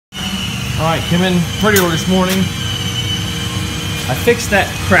Alright, came in pretty early this morning. I fixed that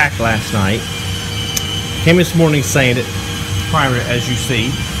crack last night. Came in this morning sanded it, primer it as you see.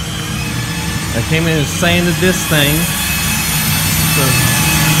 I came in and sanded this thing. So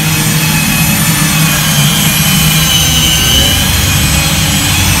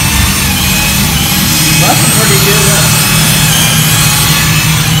that's pretty good.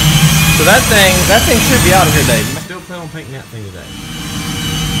 So that thing should be out of here, Dave. I still plan on painting that thing today.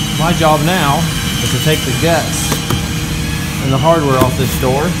 My job now is to take the guts and the hardware off this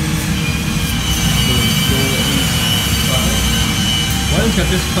door. William's got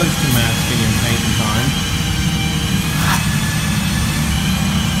this close to masking and painting time.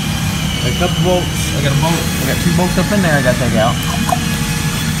 A couple bolts. I got a bolt. I got 2 bolts up in there. I got to take out.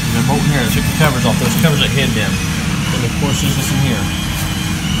 And a bolt in here. I took the covers off. Those covers that hid them. And of course, there's this in here.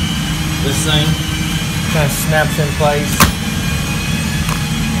 This thing kind of snaps in place.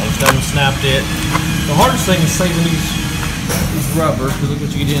 I was done and snapped it. The hardest thing is saving these rubber, because look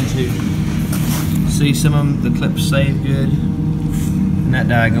what you get into. See, some of them, the clips save good. And that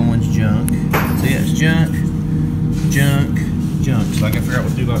diagonal one's junk. See, that's junk, junk, junk. So I gotta figure out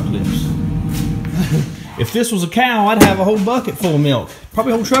what to do about clips. If this was a cow, I'd have a whole bucket full of milk.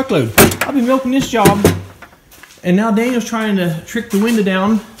 Probably a whole truckload. I've been milking this job. And now Daniel's trying to trick the window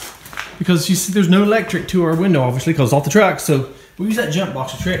down, because you see there's no electric to our window, obviously, because it's off the truck. So we use that jump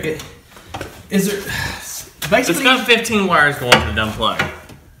box to trick it. Is there basically? It's got 15 wires going to the dumb plug.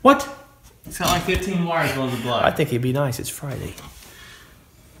 What? It's got like 15 wires going to the plug. I think it'd be nice. It's Friday.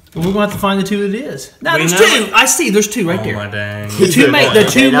 Well, we're gonna have to find the 2 that it is. No, there's 2. I see. There's 2 right there. Oh my dang! The two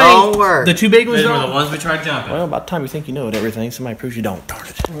big ones. Those were the ones we tried jumping. Well, about the time you think you know it, everything, somebody proves you don't. Darn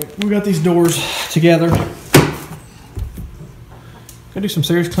it. Right, we got these doors together. Gotta do some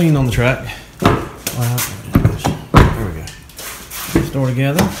serious cleaning on the truck. Wow. There we go. This door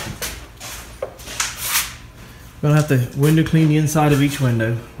together. Gonna have to window clean the inside of each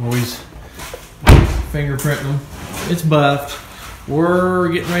window. Always fingerprint them. It's buffed. We're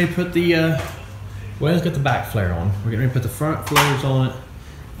getting ready to put the well, let's get the back flare on. We're getting ready to put the front flares on it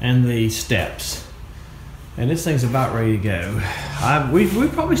and the steps. And this thing's about ready to go. We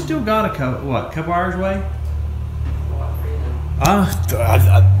probably still got a couple hours away.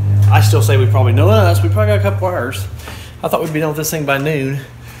 I still say we probably know us. We probably got a couple hours. I thought we'd be done with this thing by noon,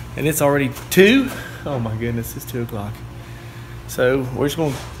 and it's already 2. Oh my goodness, it's 2 o'clock. So we're just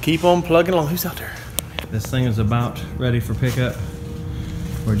gonna keep on plugging along. Who's out there? This thing is about ready for pickup.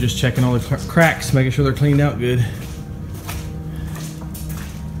 We're just checking all the cracks, making sure they're cleaned out good.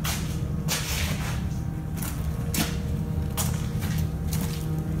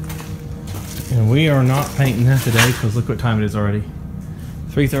 And we are not painting that today, because look what time it is already.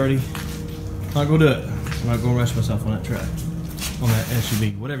 3:30. I'm not gonna do it. I'm not gonna rush myself on that truck, on that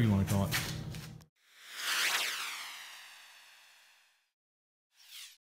SUV, whatever you want to call it.